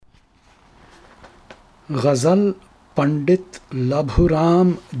غزل پنڈت لبھو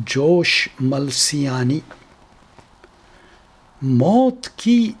رام جوش ملسیانی۔ موت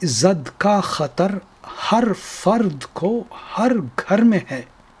کی زد کا خطر ہر فرد کو ہر گھر میں ہے۔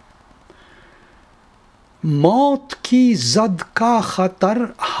 موت کی زد کا خطر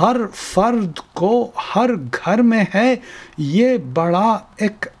ہر فرد کو ہر گھر میں ہے، یہ بڑا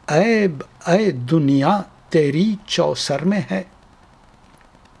ایک عیب اے دنیا تیری چوسر میں ہے۔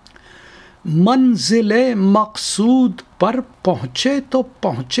 منزل مقصود پر پہنچے تو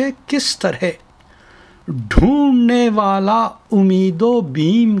پہنچے کس طرح، ڈھونڈنے والا امید و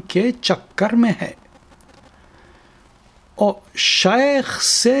بیم کے چکر میں ہے۔ اور شیخ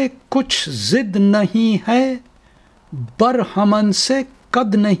سے کچھ ضد نہیں ہے، برہمن سے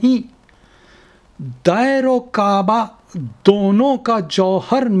قد نہیں، دیر و کعبہ دونوں کا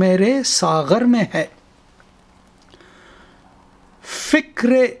جوہر میرے ساغر میں ہے۔ فکر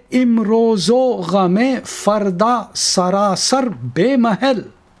امروز و غم فردا سراسر بے محل،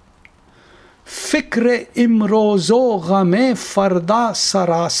 فکر امروز و غم فردا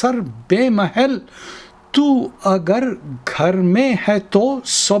سراسر بے محل، تو اگر گھر میں ہے تو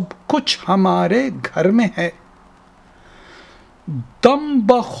سب کچھ ہمارے گھر میں ہے۔ دم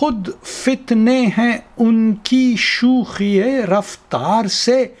بخود فتنے ہیں ان کی شوخی رفتار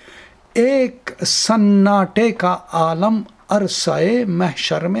سے، ایک سناٹے کا عالم عرصۂ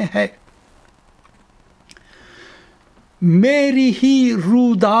محشر میں ہے۔ میری ہی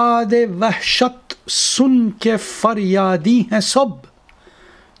روداد وحشت سن کے فریادی ہیں سب،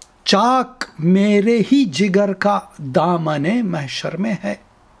 چاک میرے ہی جگر کا دامن محشر میں ہے۔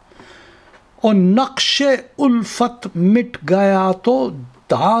 اور نقش الفت مٹ گیا تو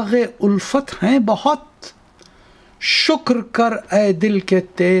داغ الفت ہیں بہت، شکر کر اے دل کہ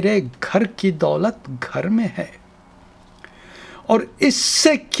تیرے گھر کی دولت گھر میں ہے۔ اور اس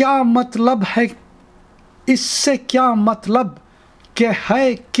سے کیا مطلب کہ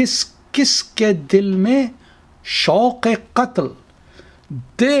ہے کس کس کے دل میں شوق قتل،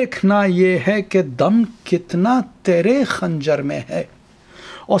 دیکھنا یہ ہے کہ دم کتنا تیرے خنجر میں ہے۔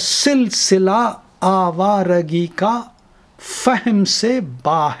 اور سلسلہ آوارگی کا فہم سے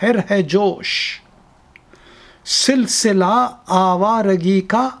باہر ہے جوش، سلسلہ آوارگی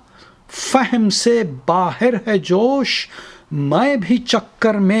کا فہم سے باہر ہے جوش، میں بھی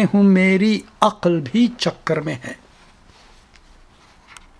چکر میں ہوں میری عقل بھی چکر میں ہے۔